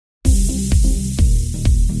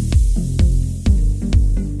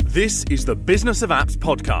This is the Business of Apps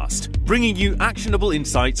podcast, bringing you actionable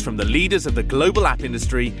insights from the leaders of the global app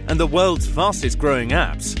industry and the world's fastest growing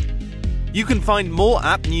apps. You can find more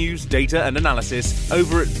app news, data and analysis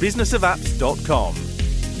over at businessofapps.com.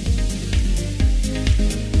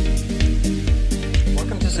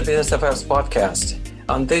 Welcome to the Business of Apps podcast.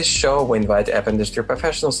 On this show, we invite app industry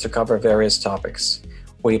professionals to cover various topics.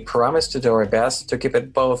 We promise to do our best to keep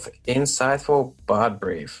it both insightful but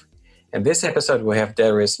brief. In this episode, we have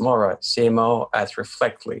Darius Mora, CMO at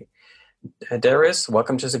Reflectly. Darius,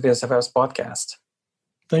 welcome to the Business of Apps podcast.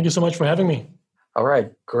 Thank you so much for having me. All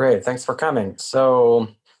right, great. Thanks for coming. So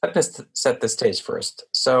let me set the stage first.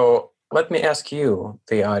 So let me ask you,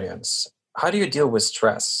 the audience, how do you deal with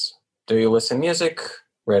stress? Do you listen to music,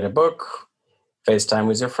 read a book, FaceTime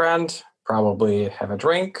with your friend, probably have a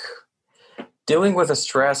drink? Dealing with the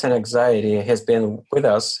stress and anxiety has been with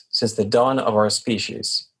us since the dawn of our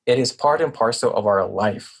species. It is part and parcel of our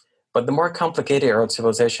life. But the more complicated our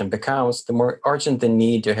civilization becomes, the more urgent the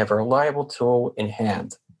need to have a reliable tool in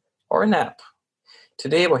hand, or an app.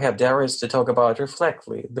 Today we have Darius to talk about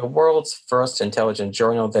Reflectly, the world's first intelligent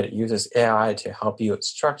journal that uses AI to help you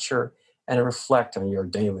structure and reflect on your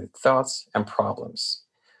daily thoughts and problems.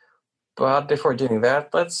 But before doing that,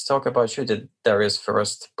 let's talk about you, Darius,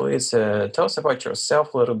 first. Please tell us about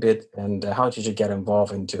yourself a little bit and how did you get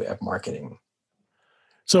involved into app marketing?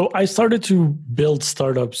 So I started to build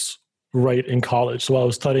startups right in college. So while I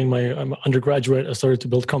was studying my undergraduate, I started to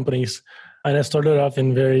build companies. And I started off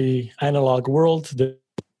in very analog world, the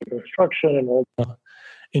construction and all the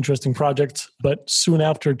interesting projects. But soon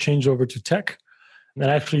after, changed over to tech. And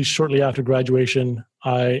actually, shortly after graduation,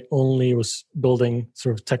 I only was building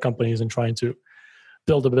sort of tech companies and trying to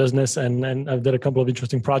build a business. And I did a couple of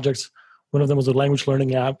interesting projects. One of them was a language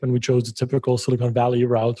learning app, and we chose the typical Silicon Valley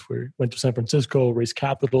route. We went to San Francisco, raised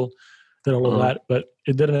capital, did all of that, but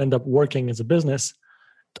it didn't end up working as a business.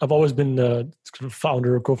 I've always been the sort of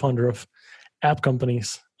founder or co-founder of app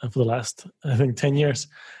companies for the last, I think, 10 years.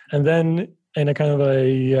 And then in a kind of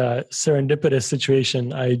a serendipitous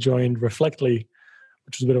situation, I joined Reflectly,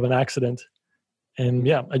 which was a bit of an accident. And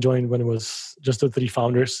yeah, I joined when it was just the three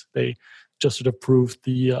founders. They just sort of proved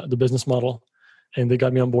the business model. And they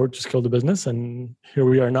got me on board to scale the business, and here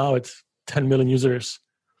we are now. It's 10 million users.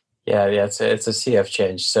 Yeah, it's a sea of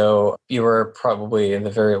change. So you were probably in the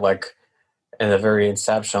very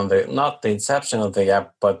inception of not the inception of the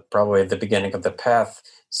app, but probably the beginning of the path.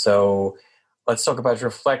 So let's talk about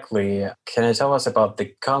Reflectly. Can you tell us about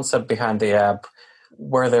the concept behind the app?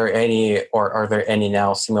 Were there any, or are there any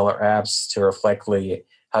now similar apps to Reflectly?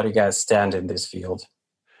 How do you guys stand in this field?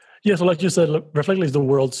 Yeah, so like you said, Reflectly is the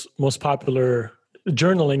world's most popular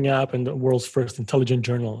journaling app and the world's first intelligent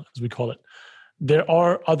journal, as we call it. There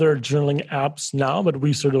are other journaling apps now, but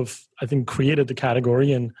we sort of, I think, created the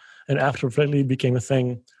category. And after Reflectly became a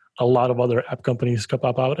thing, a lot of other app companies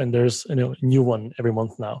pop out, and there's a new one every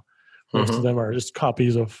month now. Most of them are just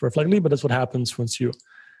copies of Reflectly, but that's what happens once you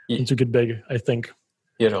get big, I think.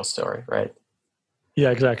 Hero story, right?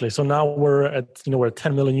 Yeah, exactly. So now we're at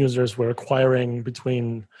 10 million users. We're acquiring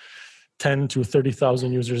between 10 to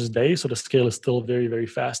 30,000 users a day. So the scale is still very, very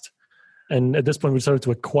fast. And at this point, we started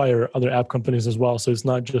to acquire other app companies as well. So it's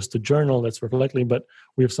not just the journal that's Reflectly, but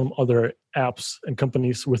we have some other apps and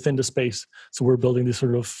companies within the space. So we're building this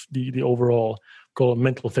sort of the overall call it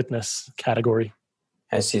mental fitness category.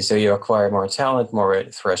 I see. So you acquire more talent, more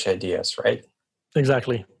fresh ideas, right?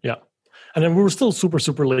 Exactly. Yeah. And then we were still super,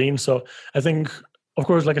 super lean. So I think, of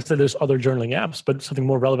course, like I said, there's other journaling apps, but something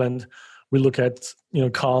more relevant. We look at,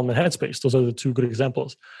 Calm and Headspace. Those are the two good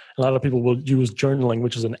examples. A lot of people will use journaling,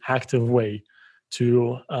 which is an active way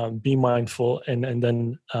to be mindful, and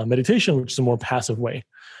then meditation, which is a more passive way.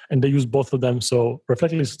 And they use both of them. So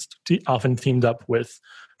Reflectly is often teamed up with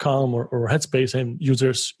Calm or Headspace, and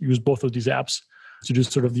users use both of these apps to do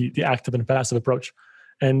sort of the active and passive approach.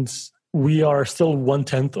 And we are still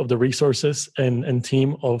 1/10 of the resources and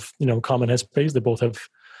team of Calm and Headspace. They both have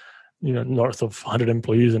north of 100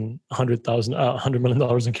 employees and $100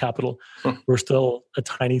 million in capital. We're still a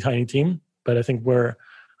tiny, tiny team, but I think we're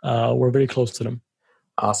very close to them.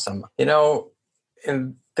 Awesome.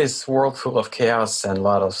 In this world full of chaos and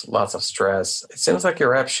lots of stress, it seems like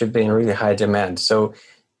your app should be in really high demand. So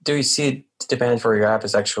do you see demand for your app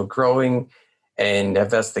is actually growing? And if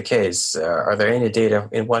that's the case, are there any data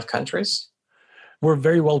in what countries? We're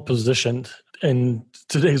very well positioned in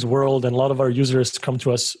today's world, and a lot of our users come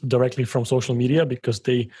to us directly from social media because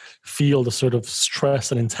they feel the sort of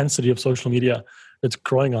stress and intensity of social media that's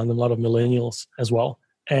growing on them, a lot of millennials as well.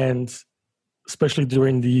 And especially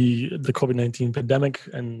during the COVID-19 pandemic,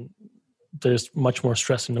 and there's much more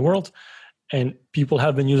stress in the world. And people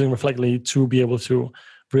have been using Reflectly to be able to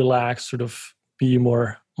relax, sort of be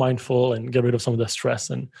more mindful and get rid of some of the stress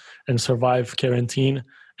and survive quarantine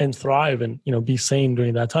and thrive and be sane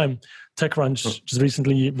during that time. TechCrunch just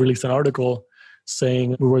recently released an article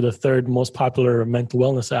saying we were the third most popular mental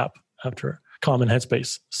wellness app after Calm and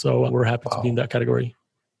Headspace. So we're happy to be in that category.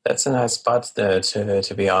 That's a nice spot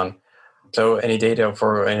to be on. So any data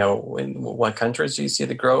for in what countries do you see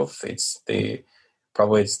the growth?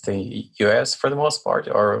 Probably it's the US for the most part,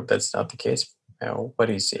 or that's not the case. What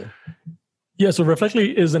do you see? Yeah, so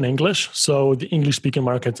Reflectly is in English. So the English-speaking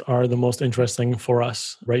markets are the most interesting for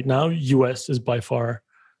us right now. US is by far,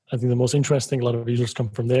 I think, the most interesting. A lot of users come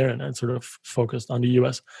from there and sort of focused on the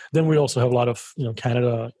US. Then we also have a lot of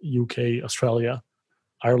Canada, UK, Australia,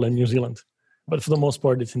 Ireland, New Zealand. But for the most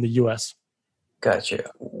part, it's in the US. Gotcha.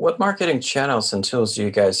 What marketing channels and tools do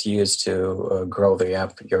you guys use to grow the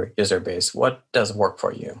app, your user base? What does work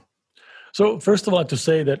for you? So first of all, I have to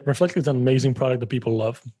say that Reflectly is an amazing product that people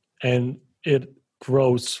love, and it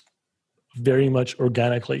grows very much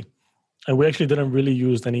organically. And we actually didn't really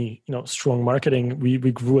use any strong marketing. We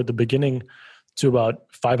grew at the beginning to about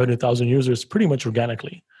 500,000 users pretty much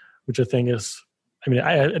organically, which I think is,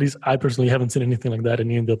 at least I personally haven't seen anything like that in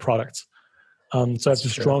any of the products. So I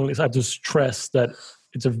have to stress that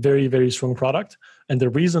it's a very, very strong product. And the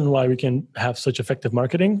reason why we can have such effective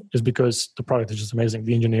marketing is because the product is just amazing.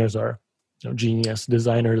 The engineers are genius.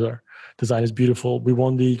 Design is beautiful. We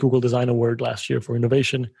won the Google Design Award last year for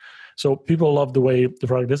innovation. So people love the way the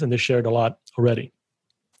product is, and they shared a lot already.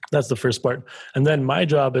 That's the first part. And then my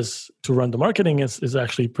job is to run the marketing is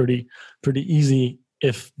actually pretty easy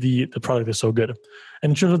if the product is so good. And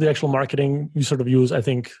in terms of the actual marketing, we sort of use, I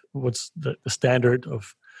think, what's the standard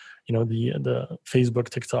of, the Facebook,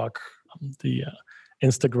 TikTok, the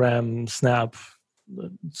Instagram, Snap,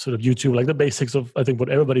 sort of YouTube, like the basics of, I think, what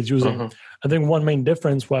everybody's using. Mm-hmm. I think one main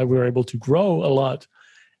difference why we were able to grow a lot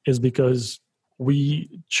is because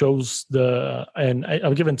we chose and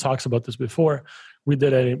I've given talks about this before, we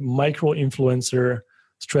did a micro-influencer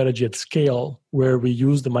strategy at scale where we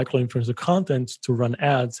use the micro-influencer content to run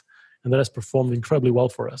ads, and that has performed incredibly well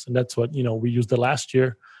for us. And that's what, we used it last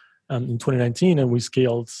year in 2019, and we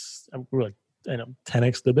scaled, we were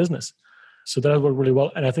 10x the business. So that worked really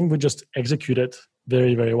well. And I think we just executed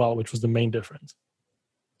very, very well, which was the main difference.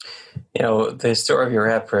 The story of your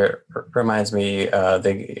app reminds me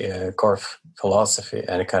the core philosophy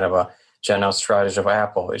and kind of a general strategy of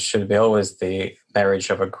Apple. It should be always the marriage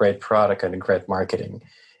of a great product and a great marketing.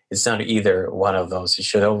 It's not either one of those. It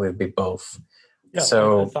should always be both. Yeah,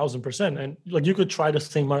 so 1,000%. And you could try the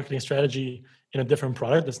same marketing strategy in a different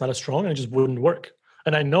product that's not as strong, and it just wouldn't work.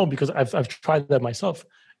 And I know because I've tried that myself.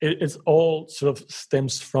 It's all sort of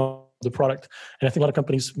stems from the product. And I think a lot of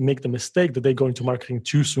companies make the mistake that they go into marketing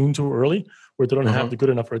too soon, too early, where they don't have the good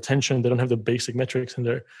enough retention, they don't have the basic metrics, and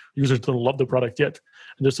their users don't love the product yet.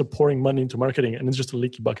 And they're just pouring money into marketing, and it's just a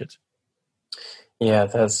leaky bucket. Yeah,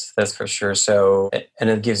 that's for sure. So, and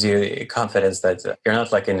it gives you confidence that you're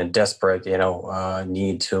not like in a desperate,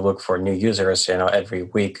 need to look for new users. Every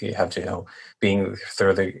week you have to, being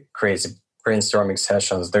through the crazy brainstorming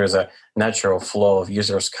sessions, there's a natural flow of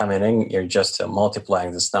users coming in. You're just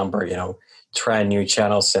multiplying this number, trying new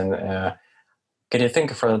channels. And can you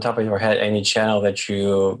think from the top of your head any channel that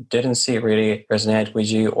you didn't see really resonate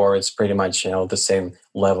with you, or it's pretty much, the same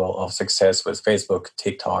level of success with Facebook,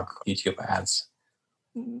 TikTok, YouTube ads?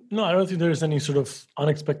 No, I don't think there's any sort of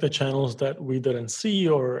unexpected channels that we didn't see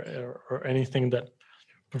or anything that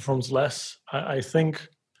performs less. I think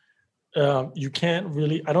you can't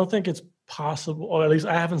really, I don't think it's possible, or at least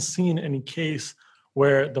I haven't seen any case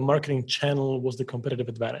where the marketing channel was the competitive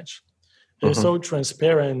advantage. It's so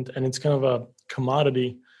transparent, and it's kind of a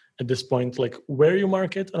commodity at this point, like where you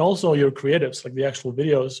market and also your creatives, like the actual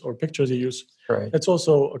videos or pictures you use. Right. It's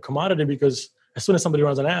also a commodity because as soon as somebody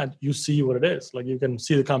runs an ad, you see what it is. Like you can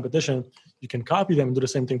see the competition, you can copy them and do the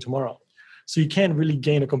same thing tomorrow. So you can't really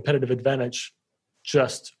gain a competitive advantage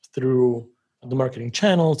just through the marketing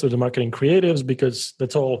channels or the marketing creatives, because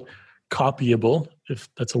that's all copyable, if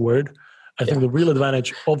that's a word. I think the real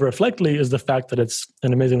advantage over Reflectly is the fact that it's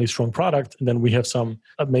an amazingly strong product, and then we have some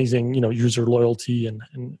amazing, user loyalty and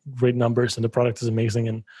great numbers, and the product is amazing,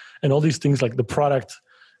 and all these things like the product,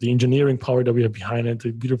 the engineering power that we have behind it,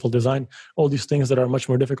 the beautiful design, all these things that are much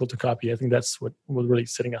more difficult to copy. I think that's what really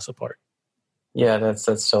setting us apart. Yeah, that's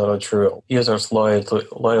totally true. Users'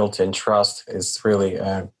 loyalty and trust is really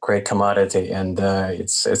a great commodity, and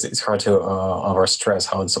it's hard to overstress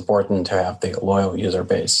how it's important to have the loyal user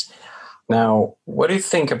base. Now, what do you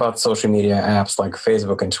think about social media apps like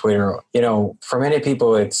Facebook and Twitter? For many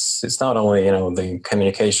people, it's not only, the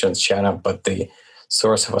communications channel, but the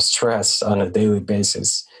source of stress on a daily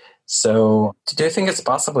basis. So do you think it's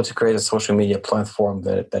possible to create a social media platform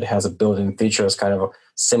that has a built-in features kind of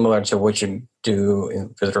similar to what you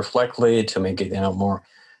do with Reflectly to make it, more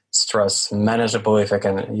stress manageable, if I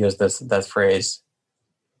can use that phrase?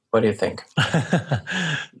 What do you think?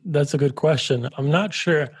 That's a good question. I'm not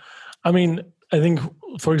sure. I mean, I think,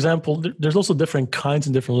 for example, there's also different kinds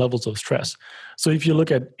and different levels of stress. So if you look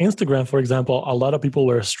at Instagram, for example, a lot of people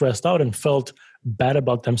were stressed out and felt bad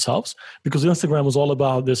about themselves because Instagram was all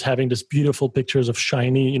about having this beautiful pictures of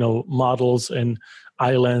shiny, models and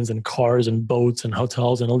islands and cars and boats and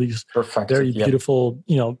hotels and all these very beautiful,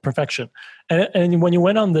 perfection. And when you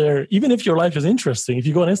went on there, even if your life is interesting, if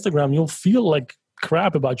you go on Instagram, you'll feel like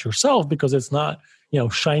crap about yourself because it's not,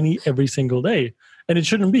 shiny every single day, and it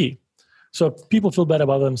shouldn't be. So people feel bad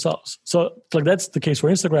about themselves. So that's the case for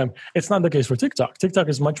Instagram. It's not the case for TikTok. TikTok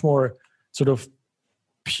is much more sort of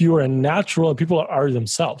pure and natural. People are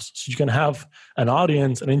themselves. So you can have an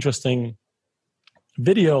audience and interesting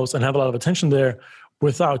videos and have a lot of attention there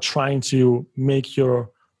without trying to make your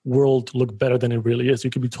world look better than it really is.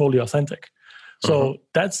 You can be totally authentic. So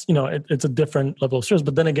that's, it's a different level of stress.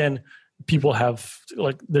 But then again, people have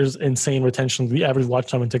there's insane retention. The average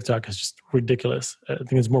watch time on TikTok is just ridiculous. I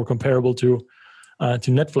think it's more comparable to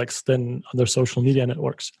Netflix than other social media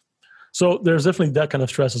networks. So there's definitely that kind of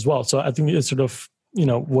stress as well. So I think it's sort of,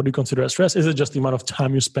 what do you consider as stress? Is it just the amount of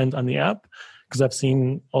time you spend on the app? Because I've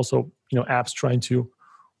seen also, apps trying to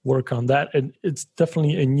work on that. And it's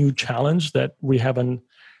definitely a new challenge that we haven't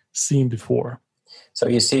seen before. So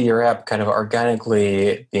you see your app kind of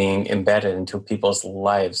organically being embedded into people's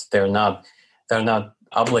lives. They're not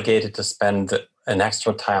obligated to spend an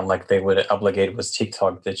extra time like they would obligate with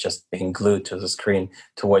TikTok. They're just being glued to the screen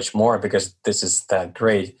to watch more because this is that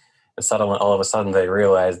great. And suddenly, all of a sudden, they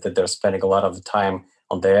realize that they're spending a lot of the time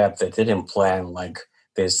on the app they didn't plan. Like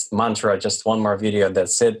this mantra, just one more video,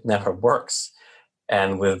 that's it, never works.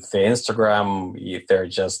 And with the Instagram, they're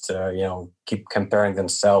just, keep comparing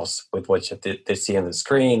themselves with what they see on the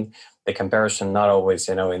screen. The comparison not always,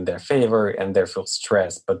 in their favor, and they feel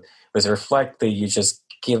stressed. But with Reflectly, you just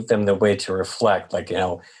give them the way to reflect.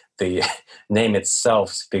 The name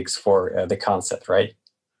itself speaks for the concept, right?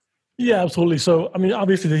 Yeah, absolutely. So, I mean,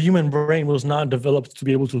 obviously, the human brain was not developed to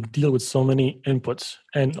be able to deal with so many inputs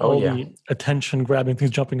and the attention-grabbing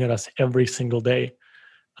things jumping at us every single day.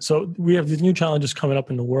 So we have these new challenges coming up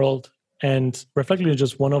in the world, and Reflectly is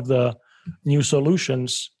just one of the new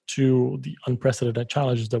solutions to the unprecedented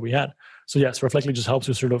challenges that we had. So yes, Reflectly just helps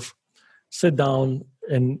you sort of sit down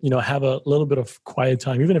and, have a little bit of quiet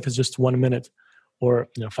time, even if it's just 1 minute or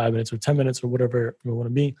 5 minutes or 10 minutes or whatever you want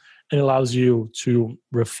to be, and it allows you to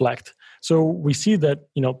reflect. So we see that,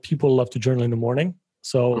 people love to journal in the morning.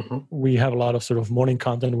 So we have a lot of sort of morning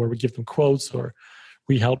content where we give them quotes or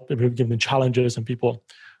we give them challenges, and people,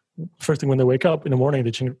 first thing when they wake up in the morning,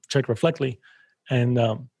 they check Reflectly, and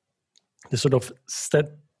they sort of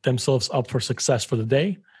set themselves up for success for the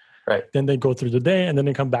day. Right. Then they go through the day, and then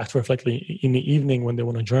they come back to Reflectly in the evening when they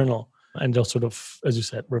want to journal, and they'll sort of, as you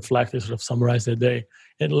said, reflect. They sort of summarize their day.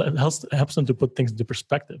 It helps them to put things into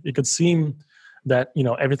perspective. It could seem that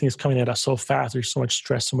everything is coming at us so fast. There's so much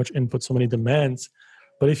stress, so much input, so many demands.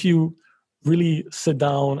 But if you really sit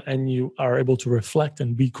down and you are able to reflect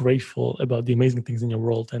and be grateful about the amazing things in your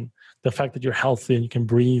world and the fact that you're healthy and you can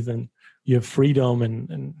breathe and you have freedom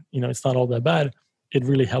and it's not all that bad, it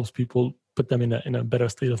really helps people put them in a better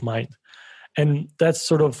state of mind. And that's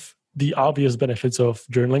sort of the obvious benefits of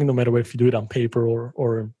journaling, no matter if you do it on paper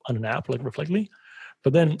or on an app like Reflectly.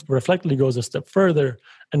 But then Reflectly goes a step further,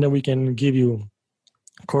 and then we can give you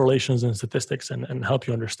correlations and statistics and help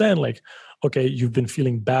you understand, like, okay, you've been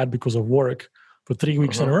feeling bad because of work for 3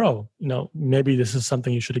 weeks in a row. Maybe this is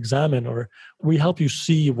something you should examine, or we help you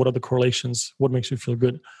see what are the correlations, what makes you feel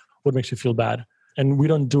good, what makes you feel bad. And we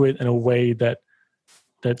don't do it in a way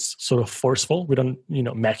that's sort of forceful. We don't,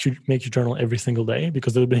 make you journal every single day,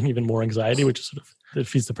 because it'll bring even more anxiety, which is sort of, it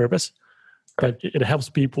defeats the purpose. But it helps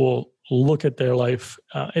people look at their life.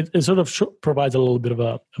 It sort of provides a little bit of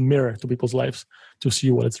a mirror to people's lives to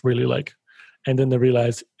see what it's really like. And then they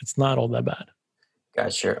realize it's not all that bad.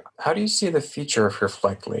 Gotcha. How do you see the future of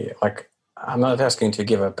Reflectly? Like, I'm not asking to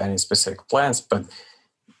give up any specific plans, but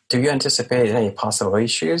do you anticipate any possible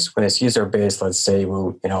issues when its user base, let's say,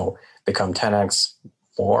 will, become 10x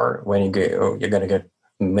more when you're going to get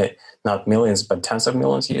not millions, but tens of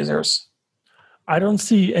millions of users? I don't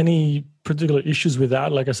see any particular issues with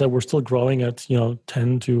that. Like I said, we're still growing at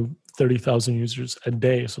 10 to 30,000 users a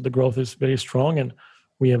day. So the growth is very strong, and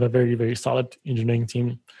we have a very, very solid engineering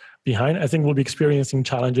team behind. I think we'll be experiencing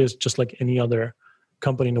challenges just like any other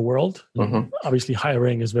company in the world. Obviously,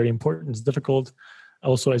 hiring is very important. It's difficult.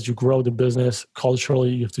 Also, as you grow the business, culturally,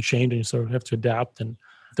 you have to change and you sort of have to adapt, and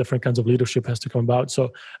different kinds of leadership has to come about. So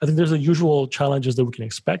I think there's the usual challenges that we can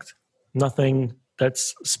expect. Nothing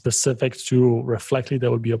that's specific to Reflectly that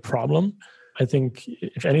would be a problem. I think,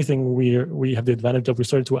 if anything, we have the advantage of we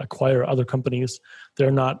started to acquire other companies.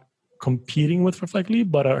 They're not competing with Reflectly,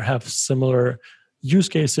 but have similar use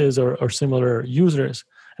cases or similar users.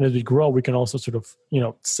 And as we grow, we can also sort of,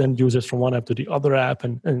 send users from one app to the other app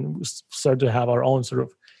and start to have our own sort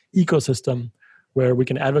of ecosystem where we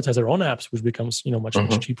can advertise our own apps, which becomes, much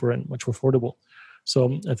cheaper and much more affordable.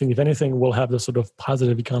 So I think, if anything, we'll have the sort of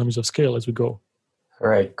positive economies of scale as we go. All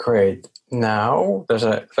right, great. Now, there's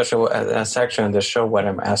a special section in the show where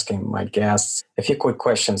I'm asking my guests a few quick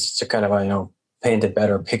questions to kind of, paint a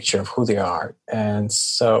better picture of who they are. And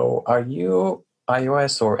so, are you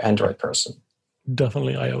iOS or Android person?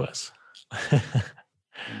 Definitely iOS.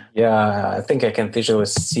 Yeah, I think I can visually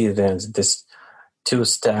see this two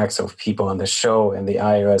stacks of people on the show, and the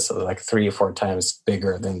iOS are like 3 or 4 times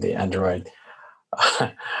bigger than the Android.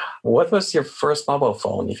 What was your first mobile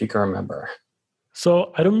phone, if you can remember?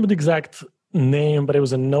 So I don't remember the exact name, but it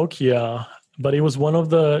was a Nokia. But it was one of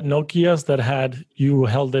the Nokias that you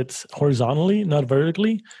held it horizontally, not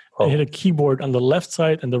vertically, and hit a keyboard on the left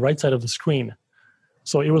side and the right side of the screen.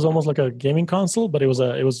 So it was almost like a gaming console, but it was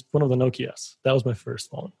one of the Nokias. That was my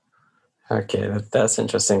first phone. Okay, that's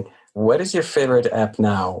interesting. What is your favorite app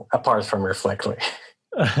now, apart from Reflectly?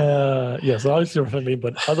 Yes, obviously Reflectly,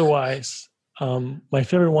 but otherwise, my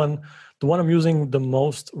favorite one, the one I'm using the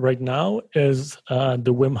most right now, is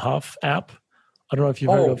the Wim Hof app. I don't know if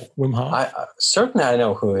you've heard of Wim Hof. Certainly I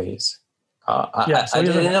know who he is. I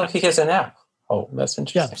didn't know he has an app. Oh, that's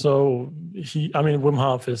interesting. Yeah, so Wim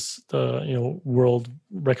Hof is the world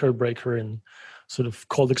record breaker in sort of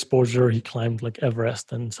cold exposure. He climbed like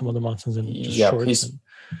Everest and some of the mountains in just shorts.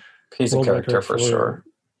 He's a character for sure.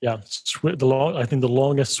 Yeah, I think the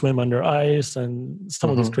longest swim under ice and some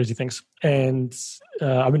of these crazy things. And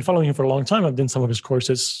I've been following him for a long time. I've done some of his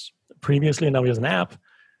courses previously, and now he has an app.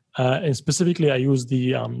 And specifically, I use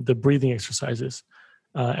the breathing exercises.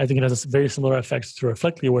 I think it has a very similar effect to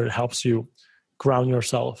Reflectly, where it helps you ground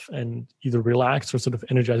yourself and either relax or sort of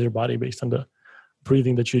energize your body based on the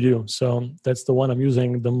breathing that you do. So that's the one I'm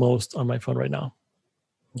using the most on my phone right now.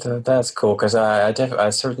 That's cool, because I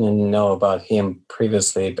certainly know about him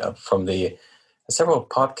previously from the several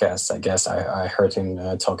podcasts. I guess I heard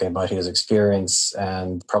him talking about his experience,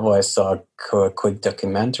 and probably I saw a quick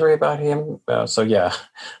documentary about him. So yeah,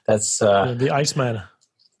 that's the Iceman.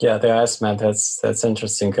 Yeah, the Iceman. That's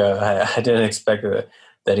interesting. I didn't expect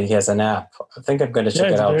that he has an app. I think I'm going to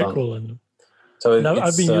check it out. Yeah, it's very cool. And so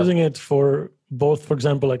I've been using it for both, for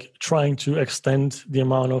example, like trying to extend the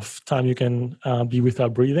amount of time you can be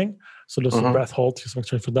without breathing. So there's a breath hold, just make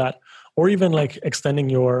sure for that. Or even like extending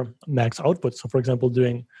your max output. So for example,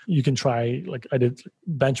 you can try, like I did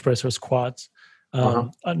bench press or squats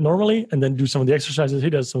normally, and then do some of the exercises.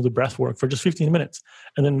 He does some of the breath work for just 15 minutes,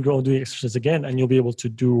 and then go do the exercise again, and you'll be able to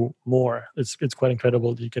do more. It's quite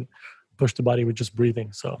incredible that you can push the body with just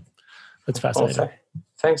breathing. So that's fascinating.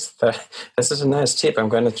 Thanks. This is a nice tip. I'm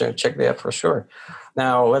going to check the app for sure.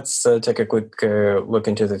 Now, let's take a quick look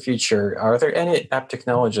into the future. Are there any app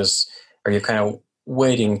technologies, are you kind of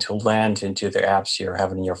waiting to land into the apps you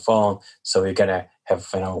have in your phone, so you're going to have,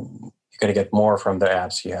 you're going to get more from the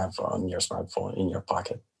apps you have on your smartphone in your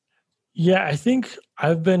pocket? Yeah, I think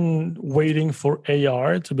I've been waiting for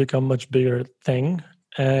AR to become a much bigger thing.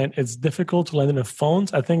 And it's difficult to land in the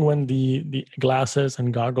phones. I think when the glasses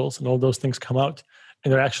and goggles and all those things come out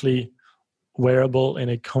and they're actually wearable in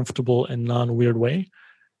a comfortable and non-weird way,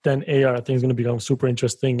 then AR I think is going to become super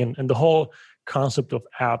interesting. And the whole concept of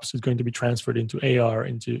apps is going to be transferred into AR,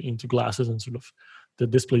 into glasses and sort of the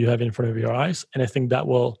display you have in front of your eyes. And I think that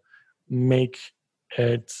will make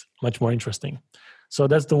it much more interesting. So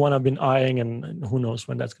that's the one I've been eyeing, and who knows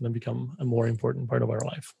when that's going to become a more important part of our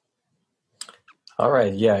life. All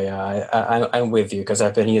right. Yeah. I'm with you, because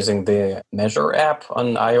I've been using the Measure app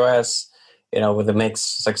on iOS, with a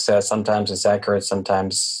mixed success. Sometimes it's accurate,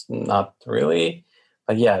 sometimes not really.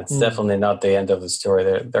 But yeah, it's definitely not the end of the story.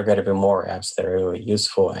 There are going to be more apps that are really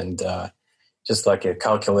useful, and just like a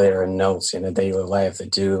calculator and notes in a daily life, they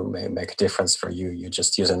do make a difference for you. You're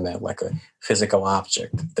just using them like a physical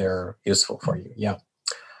object. They're useful for you. Yeah.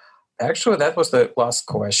 Actually, that was the last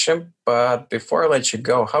question. But before I let you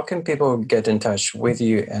go, how can people get in touch with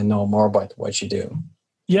you and know more about what you do?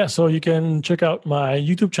 Yeah, so you can check out my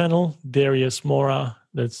YouTube channel, Darius Mora.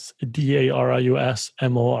 That's Darius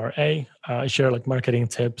Mora. I share like marketing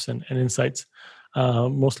tips and insights,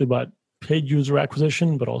 mostly about paid user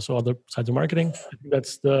acquisition, but also other sides of marketing. I think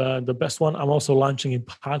that's the best one. I'm also launching a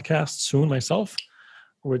podcast soon myself,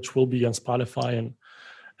 which will be on Spotify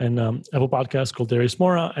and Apple Podcasts called Darius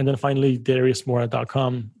Mora. And then finally,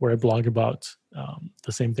 dariusmora.com, where I blog about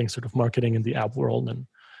the same thing, sort of marketing in the app world and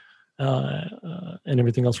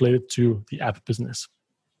everything else related to the app business.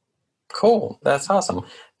 Cool. That's awesome.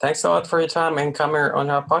 Thanks a lot for your time and coming on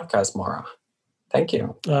our podcast, Mora. Thank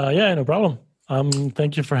you. Yeah, no problem.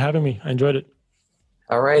 Thank you for having me. I enjoyed it.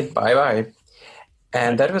 All right. Bye-bye.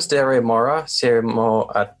 And that was Darius Mora,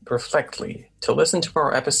 CMO at Reflectly. To listen to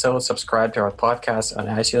more episodes, subscribe to our podcast on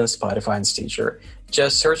iTunes, Spotify, and Stitcher.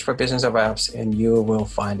 Just search for Business of Apps and you will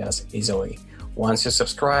find us easily. Once you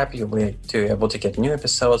subscribe, you'll be able to get new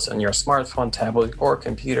episodes on your smartphone, tablet, or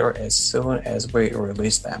computer as soon as we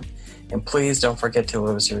release them. And please don't forget to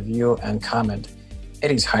leave us a review and comment. It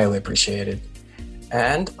is highly appreciated.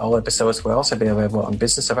 And all episodes will also be available on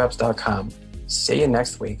businessofapps.com. See you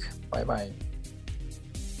next week. Bye-bye.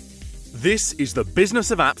 This is the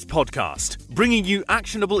Business of Apps podcast, bringing you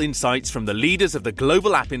actionable insights from the leaders of the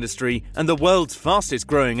global app industry and the world's fastest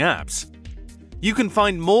growing apps. You can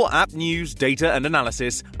find more app news, data, and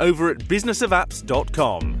analysis over at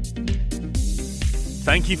businessofapps.com.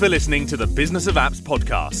 Thank you for listening to the Business of Apps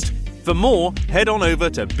podcast. For more, head on over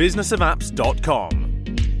to businessofapps.com.